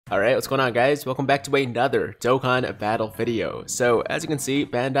Alright, what's going on guys? Welcome back to another Dokkan battle video. So as you can see,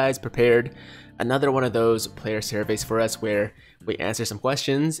 Bandai's prepared another one of those player surveys for us where we answer some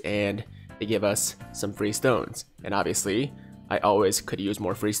questions and they give us some free stones. And obviously, I always could use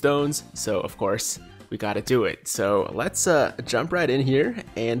more free stones, so of course, we gotta do it. So let's jump right in here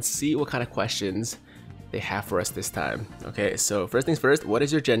and see what kind of questions they have for us this time. Okay, so first things first, what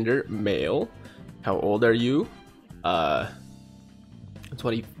is your gender? Male. How old are you? I'm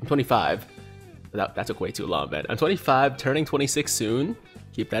 25. That took way too long, man. I'm 25, turning 26 soon.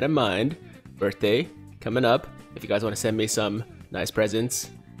 Keep that in mind. Birthday coming up. If you guys want to send me some nice presents,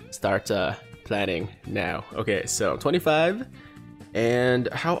 start planning now. Okay, so I'm 25. And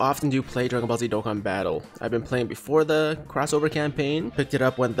how often do you play Dragon Ball Z Dokkan Battle? I've been playing before the crossover campaign. Picked it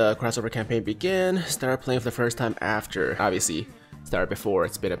up when the crossover campaign began. Started playing for the first time after. Obviously, started before.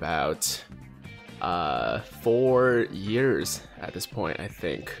 It's been about 4 years at this point, I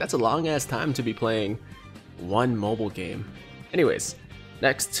think. That's a long ass time to be playing one mobile game. Anyways,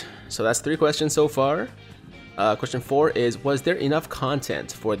 next. So that's 3 questions so far. Question 4 is, was there enough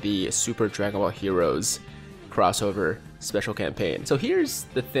content for the Super Dragon Ball Heroes crossover special campaign? So here's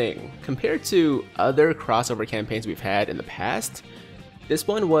the thing. Compared to other crossover campaigns we've had in the past, this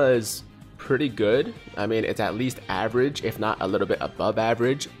one was pretty good. I mean, it's at least average, if not a little bit above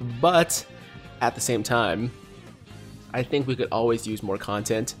average, but at the same time, I think we could always use more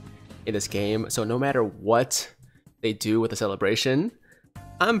content in this game. So no matter what they do with the celebration,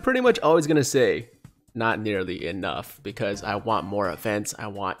 I'm pretty much always gonna say not nearly enough, because I want more events, I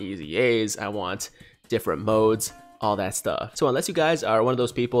want easy A's, I want different modes, all that stuff. So unless you guys are one of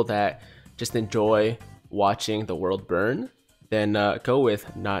those people that just enjoy watching the world burn, then go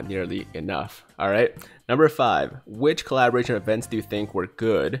with not nearly enough. All right. Number 5, which collaboration events do you think were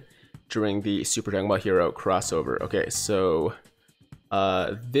good during the Super Dragon Ball Hero crossover? Okay, so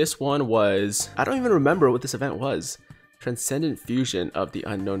this one was, I don't even remember what this event was. Transcendent Fusion of the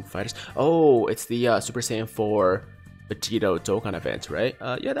Unknown Fighters. Oh, it's the Super Saiyan 4 DBZ Dokkan event, right?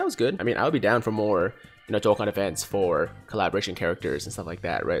 Yeah, that was good. I mean, I would be down for more, you know, Dokkan events for collaboration characters and stuff like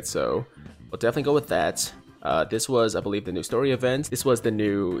that, right? So we'll definitely go with that. This was, I believe, the new story event. This was the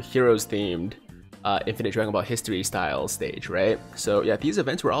new Heroes themed Infinite Dragon Ball History style stage, right? So yeah, these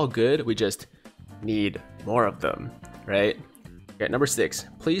events were all good. We just need more of them, right? Okay, number 6.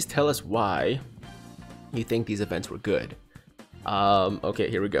 Please tell us why you think these events were good. Okay,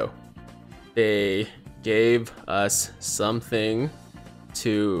 here we go. They gave us something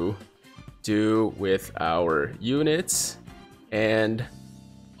to do with our units and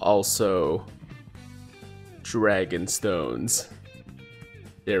also Dragon Stones.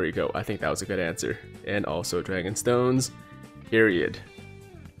 There we go. I think that was a good answer. And also Dragon Stones, period.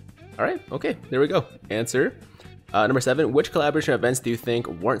 All right, okay, there we go. Answer. Number 7, which collaboration events do you think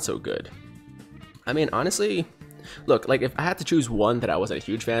weren't so good? I mean, honestly, look, like if I had to choose one that I wasn't a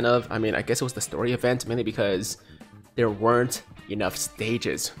huge fan of, I mean, I guess it was the story event, mainly because there weren't enough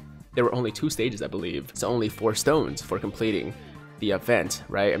stages. There were only 2 stages, I believe. So only 4 stones for completing the event,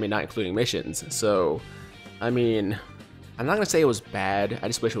 right? I mean, not including missions. So, I mean, I'm not gonna say it was bad. I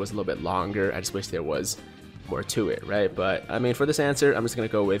just wish it was a little bit longer. I just wish there was more to it, right? But I mean, for this answer, I'm just gonna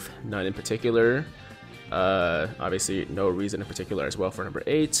go with none in particular. Obviously, no reason in particular as well for number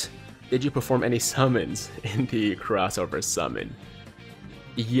 8. Did you perform any summons in the crossover summon?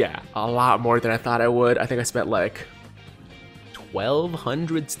 Yeah, a lot more than I thought I would. I think I spent like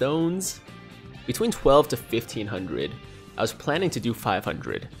 1,200 stones, between 12 to 1,500. I was planning to do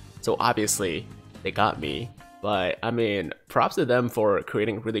 500, so obviously they got me. But I mean, props to them for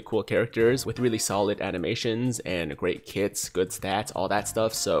creating really cool characters with really solid animations and great kits, good stats, all that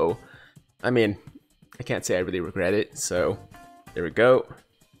stuff. So, I mean, I can't say I really regret it. So, there we go.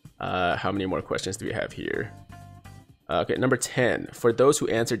 How many more questions do we have here? Okay, number 10. For those who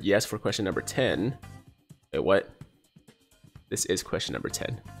answered yes for question number 10. Wait, what? This is question number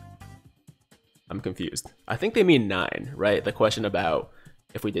 10. I'm confused. I think they mean 9, right? The question about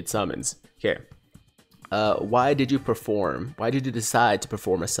if we did summons. Okay. Why did you perform? Why did you decide to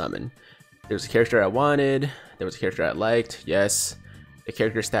perform a summon? There was a character I wanted. There was a character I liked. Yes. The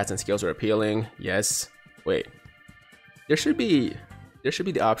character stats and skills were appealing. Yes. Wait. There should be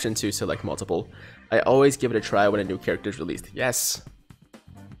the option to select multiple. I always give it a try when a new character is released. Yes.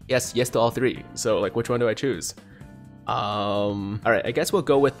 Yes to all 3. So like, which one do I choose? Alright, I guess we'll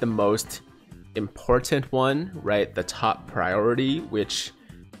go with the most important one, right? The top priority, which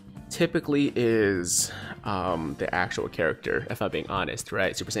typically is the actual character, if I'm being honest,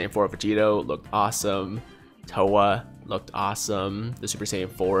 right? Super Saiyan 4 Vegito looked awesome. Toa looked awesome. The Super Saiyan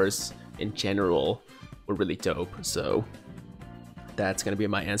 4s in general were really dope. So That's gonna be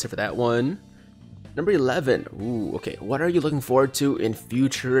my answer for that one. Number 11. Ooh, okay. What are you looking forward to in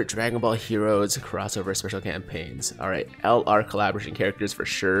future Dragon Ball Heroes crossover special campaigns? Alright, LR collaboration characters for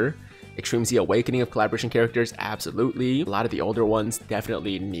sure. Extreme Z Awakening of collaboration characters, absolutely. A lot of the older ones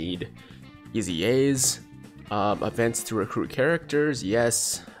definitely need EZAs. Events to recruit characters,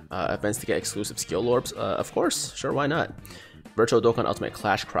 yes. Events to get exclusive skill orbs, of course, sure, why not? Virtual Dokkan Ultimate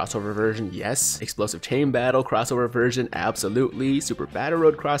Clash crossover version, yes. Explosive Chain Battle crossover version, absolutely. Super Battle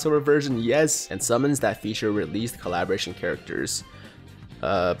Road crossover version, yes. And summons that feature released collaboration characters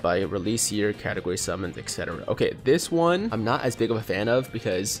by release year, category summons, etc. Okay, this one I'm not as big of a fan of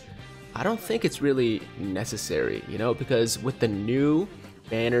because I don't think it's really necessary, you know, because with the new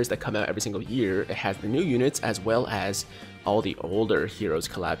banners that come out every single year, it has the new units as well as all the older Heroes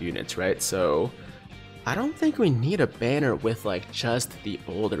collab units, right? So I don't think we need a banner with like just the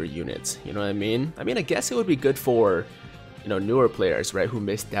older units, you know what I mean? I guess it would be good for, you know, newer players, right, who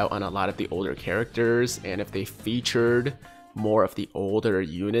missed out on a lot of the older characters, and if they featured more of the older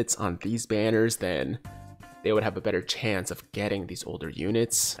units on these banners, then they would have a better chance of getting these older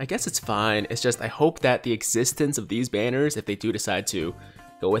units. I guess it's fine, it's just I hope that the existence of these banners, if they do decide to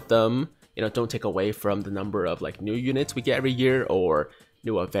go with them, you know, don't take away from the number of like new units we get every year or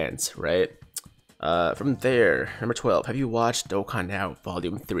new events, right? From there, number 12, have you watched Dokkan Now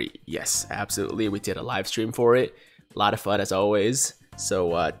Volume 3? Yes, absolutely, we did a live stream for it. A lot of fun as always,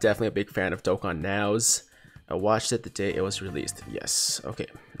 so definitely a big fan of Dokkan Now's. I watched it the day it was released. Yes, okay,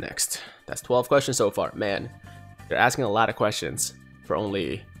 next. That's 12 questions so far. Man, they're asking a lot of questions for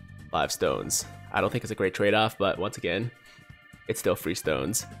only 5 stones. I don't think it's a great trade-off, but once again, it's still free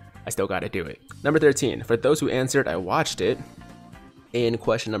stones. I still gotta do it. Number 13, for those who answered, I watched it. In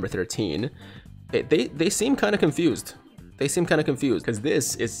question number 13, they seem kind of confused. They seem kind of confused because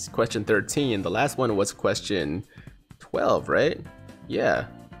this is question 13. The last one was question 12, right? Yeah.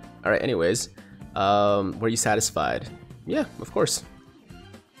 All right. Anyways, were you satisfied? Yeah, of course.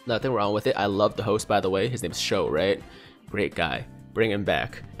 Nothing wrong with it. I love the host, by the way. His name's Sho, right? Great guy. Bring him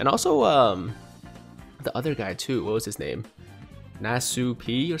back. And also, the other guy too. What was his name? Nasu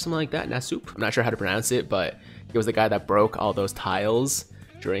P or something like that. Nasup. I'm not sure how to pronounce it, but he was the guy that broke all those tiles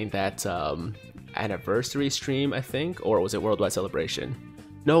during that anniversary stream, I think, or was it Worldwide Celebration?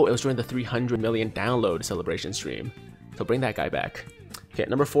 No, it was during the 300 million download celebration stream. So bring that guy back. Okay,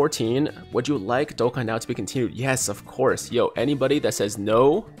 number 14, would you like Dokkan Now to be continued? Yes, of course. Yo, anybody that says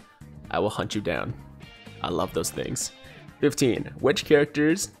no, I will hunt you down. I love those things. 15, which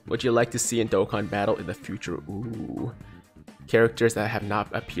characters would you like to see in Dokkan Battle in the future? Ooh, characters that have not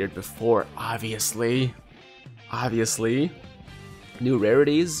appeared before, obviously. Obviously. New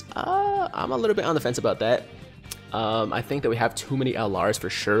rarities, I'm a little bit on the fence about that. I think that we have too many LRs for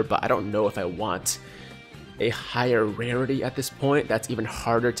sure, but I don't know if I want a higher rarity at this point. That's even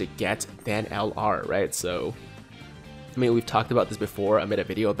harder to get than LR, right? So, I mean, we've talked about this before. I made a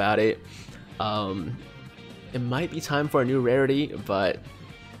video about it. It might be time for a new rarity, but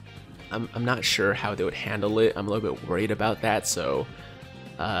I'm not sure how they would handle it. I'm a little bit worried about that, so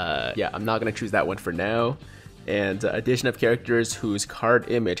yeah, I'm not gonna choose that one for now. And addition of characters whose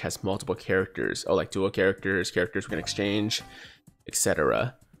card image has multiple characters, or like dual characters, characters we can exchange,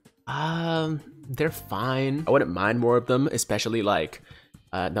 etc. They're fine. I wouldn't mind more of them, especially like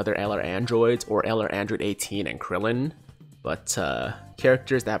another LR Androids or LR Android 18 and Krillin. But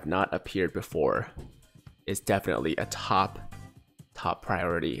characters that have not appeared before is definitely a top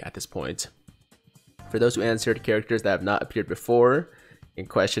priority at this point. For those who answered characters that have not appeared before, in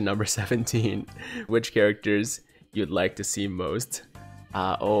question number 17, which characters you'd like to see most?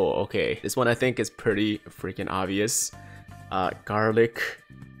 Oh, okay. This one I think is pretty freaking obvious. Garlic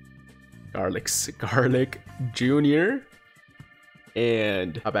Jr.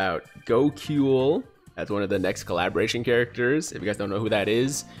 And about Goku as one of the next collaboration characters. If you guys don't know who that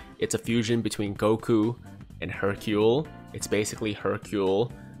is, it's a fusion between Goku and Hercule. It's basically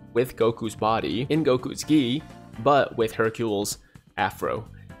Hercule with Goku's body in Goku's gi, but with Hercule's afro.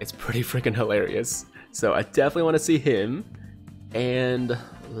 It's pretty freaking hilarious. So I definitely want to see him. And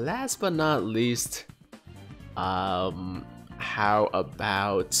last but not least, how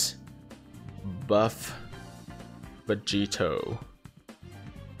about Buff Vegito?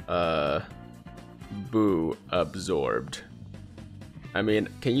 Boo absorbed. I mean,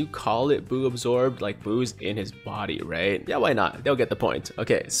 can you call it Boo absorbed? Like, Boo's in his body, right? Yeah, why not? They'll get the point.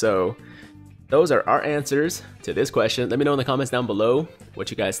 Okay, so those are our answers to this question. Let me know in the comments down below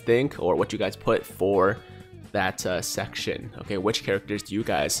what you guys think or what you guys put for that section. Okay, which characters do you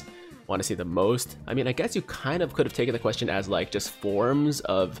guys want to see the most? I mean, I guess you kind of could have taken the question as like just forms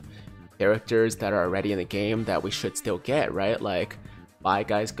of characters that are already in the game that we should still get, right? Like Bye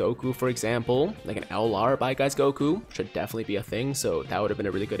Guys Goku, for example, like an LR Bye Guys Goku should definitely be a thing, so that would have been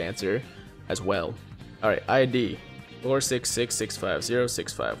a really good answer as well. Alright, ID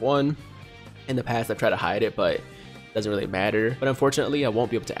 466650651. In the past I've tried to hide it, but it doesn't really matter. But unfortunately I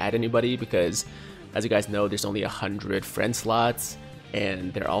won't be able to add anybody because, as you guys know, there's only 100 friend slots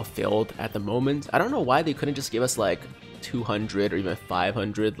and they're all filled at the moment. I don't know why they couldn't just give us like 200 or even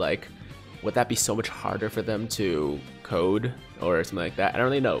 500. Like, would that be so much harder for them to code or something like that? I don't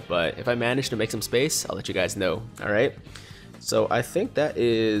really know, but if I manage to make some space, I'll let you guys know. All right, so I think that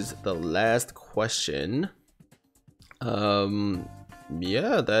is the last question.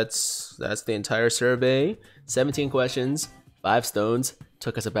 Yeah, that's the entire survey. 17 questions, 5 stones.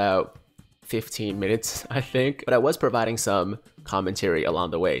 Took us about 15 minutes, I think, but I was providing some commentary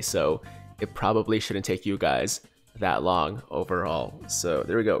along the way, so it probably shouldn't take you guys that long overall. So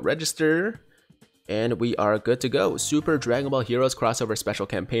there we go, register, and we are good to go. Super Dragon Ball Heroes crossover special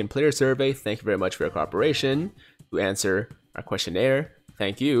campaign player survey. Thank you very much for your cooperation to answer our questionnaire.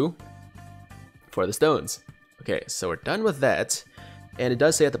 Thank you for the stones. Okay, so we're done with that, and it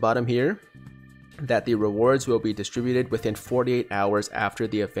does say at the bottom here that the rewards will be distributed within 48 hours after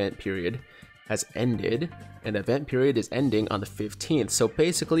the event period has ended, and the event period is ending on the 15th. So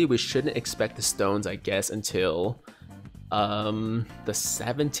basically we shouldn't expect the stones, I guess, until the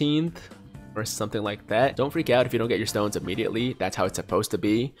 17th or something like that. Don't freak out if you don't get your stones immediately. That's how it's supposed to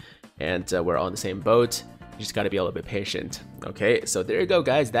be, and we're all in the same boat. You just got to be a little bit patient. Okay, so there you go,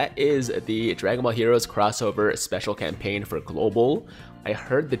 guys. That is the Dragon Ball Heroes crossover special campaign for global. I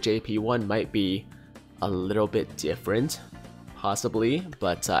heard the JP one might be a little bit different, possibly,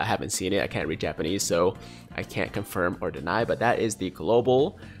 but I haven't seen it. I can't read Japanese, so I can't confirm or deny, but that is the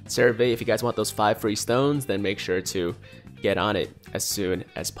global survey. If you guys want those 5 free stones, then make sure to get on it as soon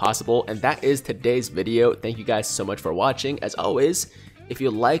as possible. And that is today's video. Thank you guys so much for watching. As always, if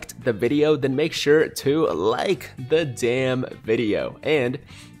you liked the video, then make sure to like the damn video. And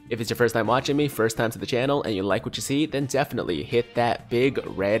if it's your first time watching me, first time to the channel, and you like what you see, then definitely hit that big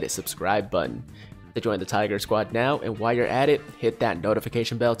red subscribe button to join the Tiger Squad now. And while you're at it, hit that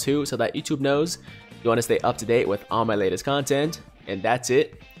notification bell too, so that YouTube knows you want to stay up to date with all my latest content. And that's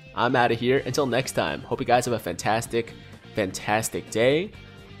it. I'm out of here. Until next time, hope you guys have a fantastic day.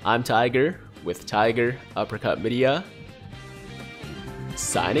 I'm Tiger with Tiger Uppercut Media,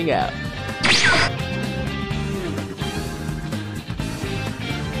 signing out.